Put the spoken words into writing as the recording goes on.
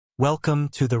Welcome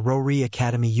to the Rory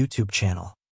Academy YouTube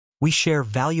channel. We share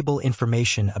valuable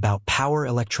information about power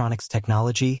electronics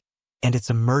technology and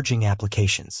its emerging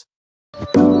applications.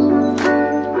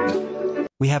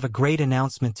 We have a great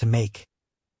announcement to make.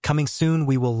 Coming soon,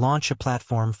 we will launch a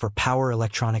platform for power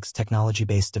electronics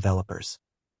technology-based developers.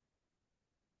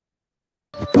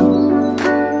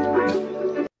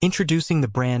 Introducing the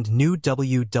brand new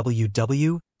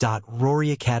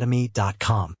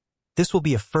www.roryacademy.com. This will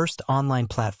be a first online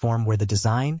platform where the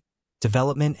design,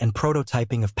 development, and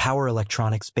prototyping of power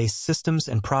electronics-based systems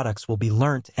and products will be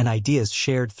learnt and ideas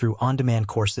shared through on-demand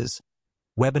courses,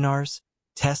 webinars,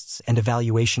 tests and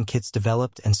evaluation kits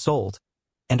developed and sold,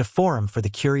 and a forum for the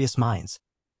curious minds.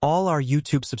 All our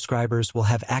YouTube subscribers will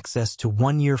have access to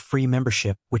 1-year free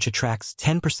membership, which attracts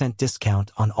 10%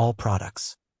 discount on all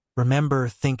products. Remember,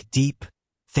 think deep,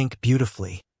 think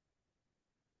beautifully.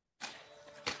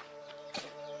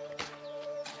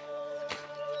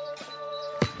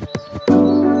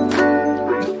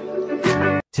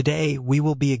 Today, we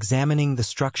will be examining the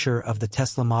structure of the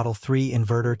Tesla Model 3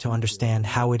 inverter to understand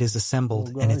how it is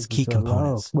assembled and its key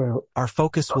components. Our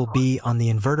focus will be on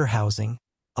the inverter housing,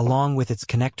 along with its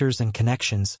connectors and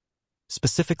connections,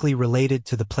 specifically related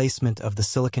to the placement of the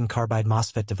silicon carbide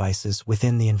MOSFET devices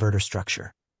within the inverter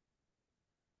structure.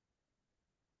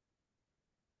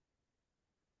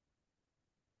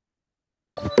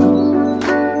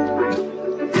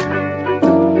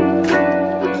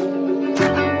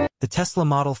 The Tesla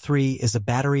Model 3 is a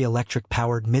battery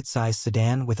electric-powered midsize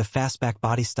sedan with a fastback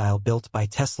body style built by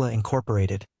Tesla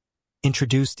Incorporated,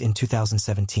 introduced in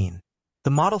 2017. The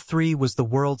Model 3 was the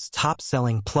world's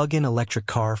top-selling plug-in electric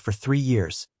car for 3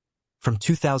 years, from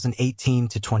 2018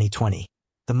 to 2020.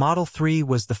 The Model 3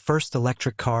 was the first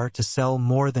electric car to sell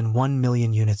more than 1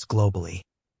 million units globally.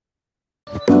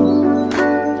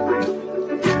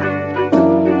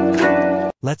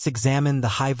 Let's examine the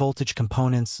high-voltage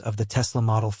components of the Tesla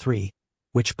Model 3,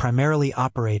 which primarily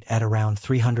operate at around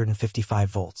 355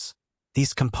 volts.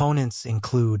 These components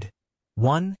include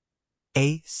 1.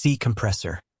 AC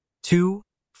compressor, 2.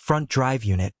 Front drive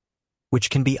unit, which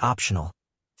can be optional,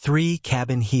 3.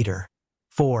 Cabin heater,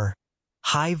 4.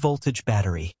 High-voltage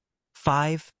battery,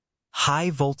 5.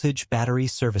 High-voltage battery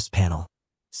service panel,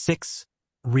 6.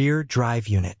 Rear drive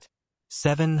unit,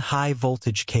 7.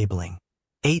 High-voltage cabling,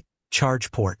 8.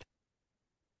 Charge port.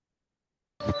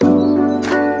 The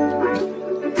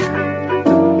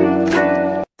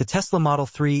Tesla Model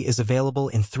 3 is available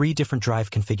in 3 different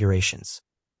drive configurations.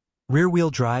 Rear-wheel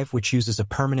drive, which uses a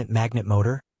permanent magnet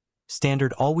motor.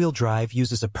 Standard all-wheel drive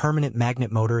uses a permanent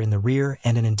magnet motor in the rear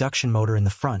and an induction motor in the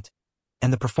front.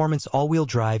 And the Performance all-wheel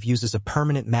drive uses a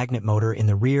permanent magnet motor in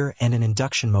the rear and an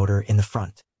induction motor in the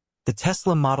front. The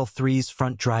Tesla Model 3's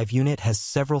front drive unit has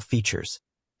several features,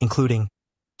 including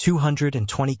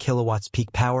 220 kilowatts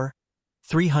peak power,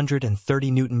 330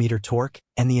 Newton-meter torque,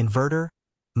 and the inverter,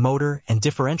 motor, and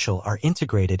differential are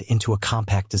integrated into a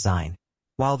compact design.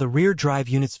 While the rear drive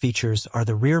unit's features are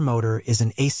the rear motor is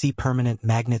an AC permanent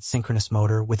magnet synchronous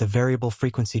motor with a variable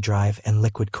frequency drive and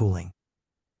liquid cooling.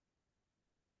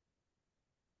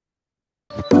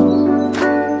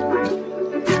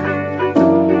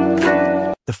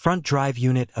 The front drive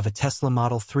unit of a Tesla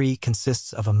Model 3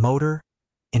 consists of a motor,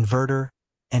 inverter,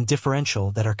 and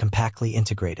differential that are compactly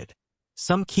integrated.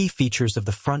 Some key features of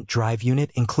the front drive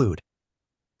unit include: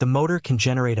 the motor can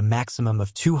generate a maximum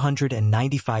of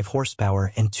 295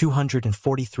 horsepower and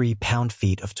 243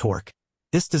 pound-feet of torque.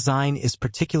 This design is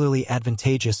particularly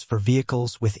advantageous for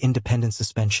vehicles with independent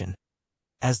suspension,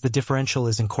 as the differential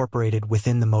is incorporated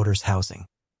within the motor's housing.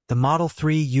 The Model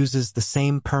 3 uses the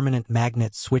same permanent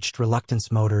magnet switched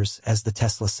reluctance motors as the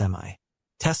Tesla Semi.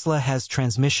 Tesla has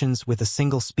transmissions with a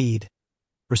single speed,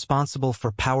 responsible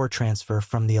for power transfer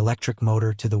from the electric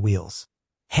motor to the wheels.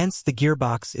 Hence, the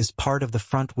gearbox is part of the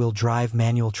front-wheel drive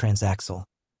manual transaxle,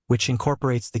 which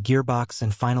incorporates the gearbox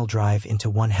and final drive into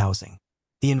one housing.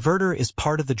 The inverter is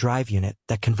part of the drive unit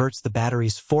that converts the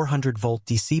battery's 400-volt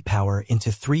DC power into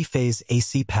 3-phase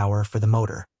AC power for the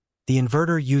motor. The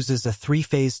inverter uses a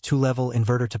 3-phase 2-level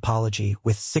inverter topology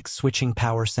with 6 switching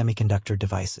power semiconductor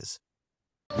devices.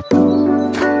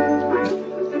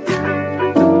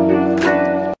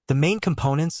 The main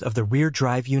components of the rear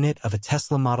drive unit of a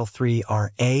Tesla Model 3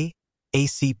 are A.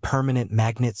 AC permanent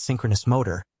magnet synchronous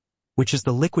motor, which is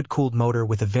the liquid-cooled motor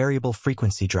with a variable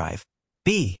frequency drive.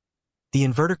 B. The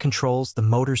inverter controls the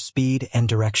motor's speed and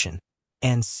direction.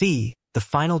 And C. The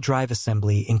final drive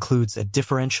assembly includes a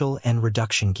differential and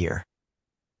reduction gear.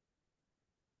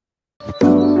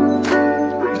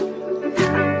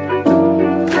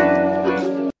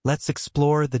 Let's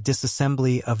explore the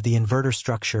disassembly of the inverter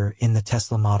structure in the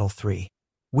Tesla Model 3.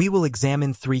 We will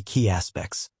examine three key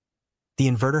aspects: the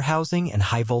inverter housing and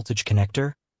high-voltage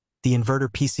connector, the inverter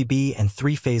PCB and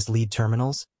three-phase lead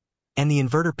terminals, and the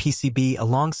inverter PCB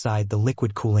alongside the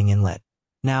liquid cooling inlet.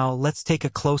 Now, let's take a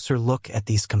closer look at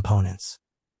these components.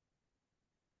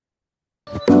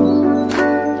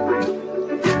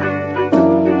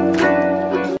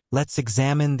 Let's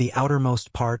examine the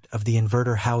outermost part of the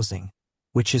inverter housing,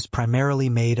 which is primarily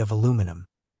made of aluminum.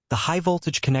 The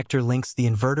high-voltage connector links the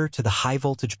inverter to the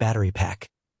high-voltage battery pack,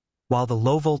 while the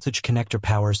low-voltage connector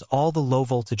powers all the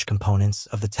low-voltage components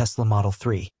of the Tesla Model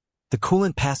 3. The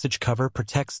coolant passage cover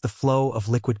protects the flow of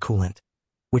liquid coolant,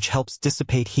 which helps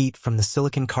dissipate heat from the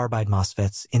silicon carbide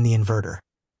MOSFETs in the inverter.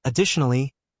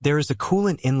 Additionally, there is a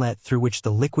coolant inlet through which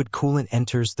the liquid coolant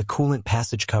enters the coolant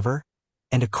passage cover,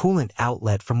 and a coolant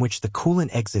outlet from which the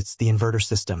coolant exits the inverter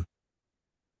system.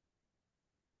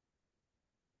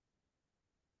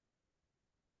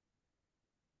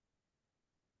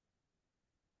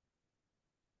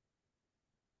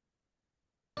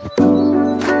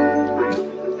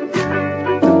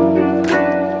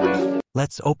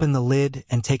 Let's open the lid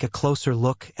and take a closer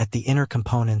look at the inner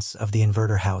components of the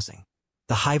inverter housing.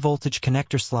 The high-voltage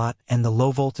connector slot and the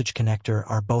low-voltage connector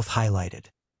are both highlighted.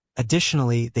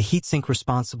 Additionally, the heatsink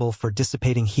responsible for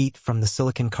dissipating heat from the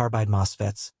silicon carbide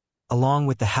MOSFETs, along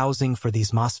with the housing for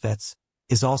these MOSFETs,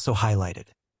 is also highlighted.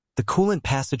 The coolant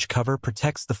passage cover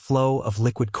protects the flow of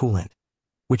liquid coolant,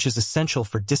 which is essential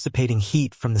for dissipating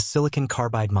heat from the silicon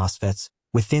carbide MOSFETs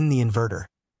within the inverter.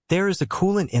 There is a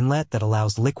coolant inlet that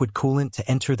allows liquid coolant to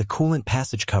enter the coolant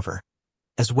passage cover,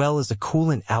 as well as a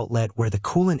coolant outlet where the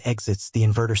coolant exits the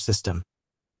inverter system.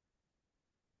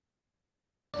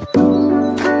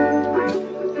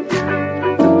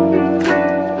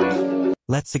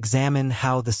 Let's examine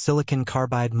how the silicon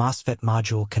carbide MOSFET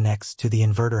module connects to the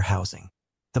inverter housing.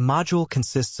 The module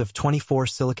consists of 24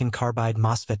 silicon carbide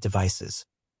MOSFET devices,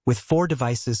 with 4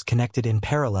 devices connected in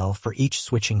parallel for each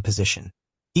switching position.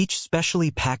 Each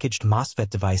specially packaged MOSFET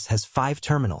device has 5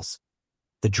 terminals: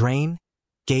 the drain,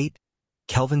 gate,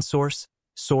 Kelvin source,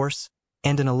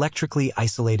 and an electrically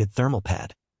isolated thermal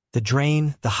pad. The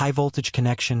drain, the high-voltage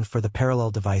connection for the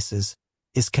parallel devices,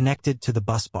 is connected to the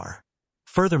bus bar.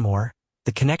 Furthermore,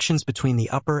 the connections between the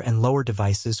upper and lower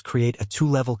devices create a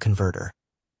 2-level converter,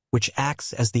 which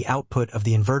acts as the output of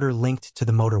the inverter linked to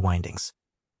the motor windings.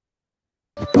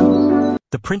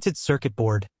 The printed circuit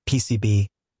board, PCB,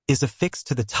 is affixed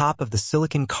to the top of the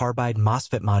silicon carbide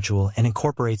MOSFET module and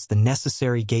incorporates the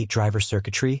necessary gate driver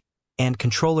circuitry and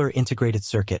controller integrated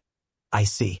circuit,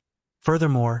 IC.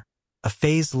 Furthermore, a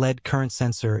phase LED current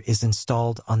sensor is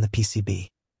installed on the PCB.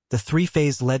 The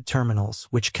 3-phase LED terminals,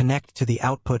 which connect to the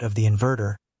output of the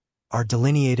inverter, are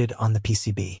delineated on the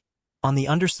PCB. On the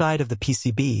underside of the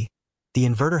PCB, the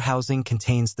inverter housing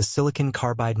contains the silicon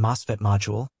carbide MOSFET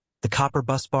module, the copper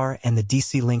busbar, and the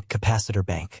DC-link capacitor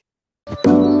bank.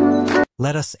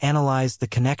 Let us analyze the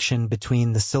connection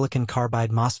between the silicon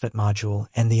carbide MOSFET module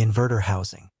and the inverter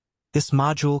housing. This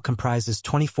module comprises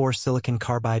 24 silicon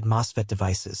carbide MOSFET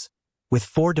devices, with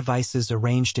 4 devices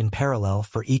arranged in parallel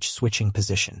for each switching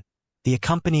position. The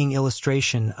accompanying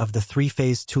illustration of the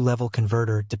 3-phase 2-level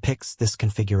converter depicts this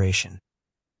configuration.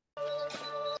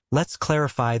 Let's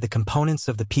clarify the components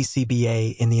of the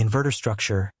PCBA in the inverter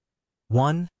structure.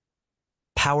 1.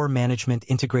 Power Management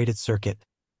Integrated Circuit,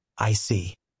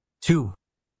 IC. 2.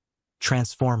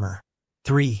 Transformer.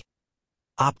 3.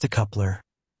 Optocoupler.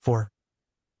 4.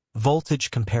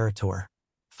 Voltage comparator.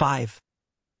 5.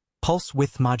 Pulse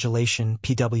width modulation,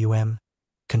 PWM,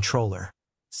 controller.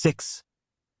 6.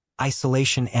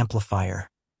 Isolation amplifier.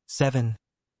 7.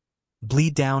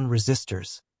 Bleed down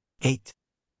resistors. 8.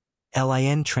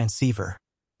 LIN transceiver.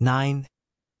 9.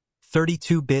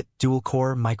 32-bit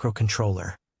dual-core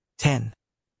microcontroller. 10.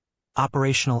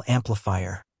 Operational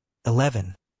amplifier.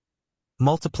 11.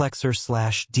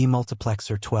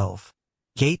 Multiplexer/demultiplexer. 12.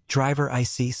 Gate driver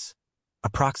ICs,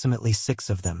 approximately 6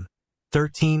 of them.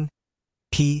 13.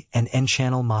 P and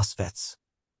N-channel MOSFETs.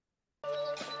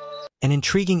 An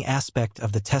intriguing aspect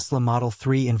of the Tesla Model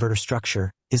 3 inverter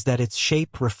structure is that its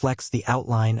shape reflects the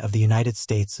outline of the United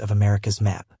States of America's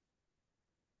map.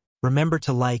 Remember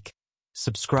to like,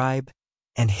 subscribe,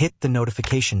 and hit the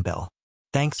notification bell.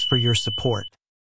 Thanks for your support.